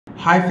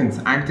Hi friends,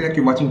 I'm Tilak,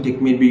 you're watching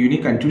Tech May Be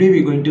Unique, and today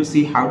we're going to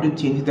see how to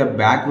change the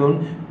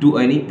background to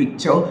any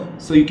picture.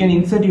 So you can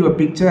insert your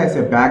picture as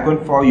a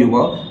background for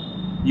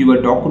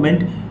your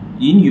document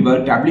in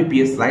your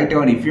WPS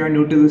Writer. And if you are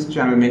new to this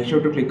channel, make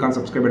sure to click on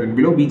subscribe button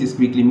below. We just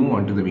quickly move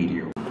on to the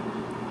video.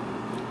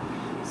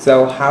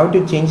 So how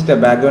to change the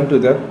background to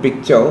the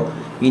picture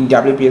in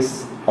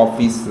WPS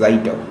Office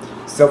Writer.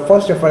 So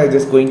first of all, I'm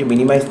just going to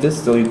minimize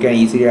this so you can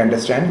easily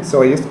understand.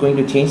 So I'm just going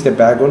to change the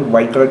background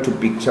white color to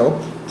picture.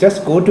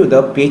 Just go to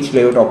the page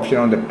layout option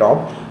on the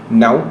top.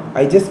 Now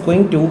I just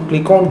going to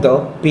click on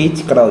the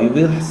page color. You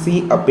will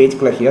see a page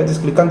color here.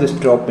 Just click on this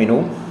drop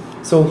menu.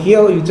 So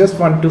here you just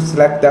want to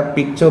select the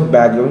picture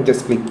background.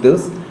 Just click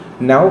this.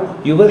 Now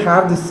you will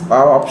have this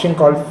option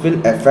called fill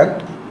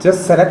effect.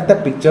 Just select the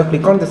picture,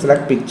 click on the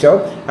select picture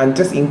and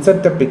just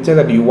insert the picture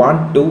that you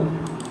want to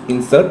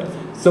insert.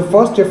 So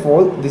first of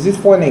all, this is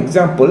for an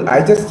example.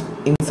 I just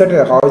inserted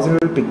a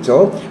horizontal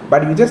picture,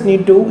 but you just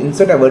need to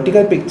insert a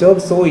vertical picture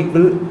so it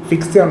will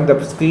fix on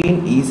the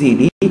screen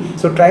easily.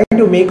 So try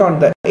to make on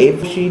the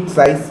A4 sheet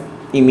size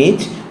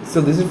image. So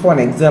this is for an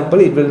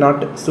example. It will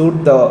not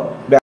suit the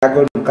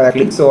background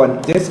correctly.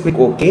 So just click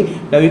OK.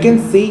 Now you can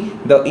see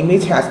the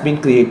image has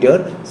been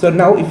created. So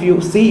now if you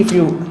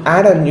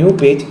add a new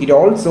page, it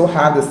also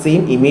have the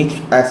same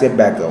image as a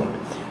background.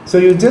 So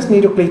you just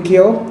need to click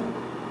here.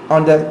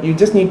 You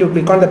just need to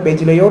click on the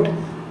page layout,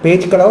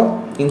 page color,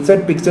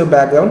 insert picture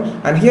background,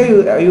 and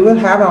here you will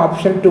have an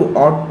option to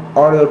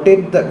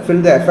rotate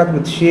fill the effect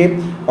with shape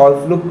or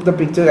look the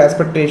picture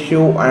aspect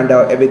ratio, and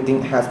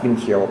everything has been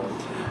here.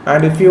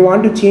 And if you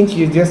want to change,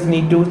 you just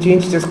need to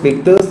change. Just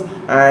click this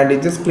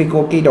and just click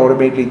OK. It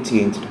automatically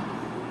changed.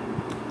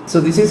 So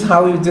this is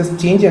how you just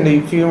change. And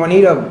if you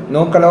need a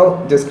no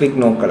color, just click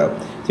no color.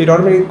 So it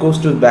automatically goes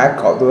to back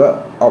of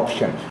the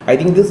option. I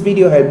think this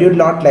video helped you a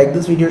lot. Like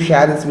this video,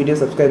 share this video,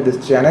 subscribe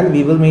this channel.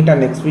 We will meet our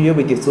next video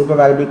with a super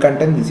valuable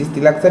content. This is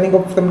Tilak signing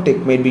off from Tech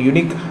May Be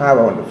Unique. Have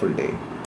a wonderful day.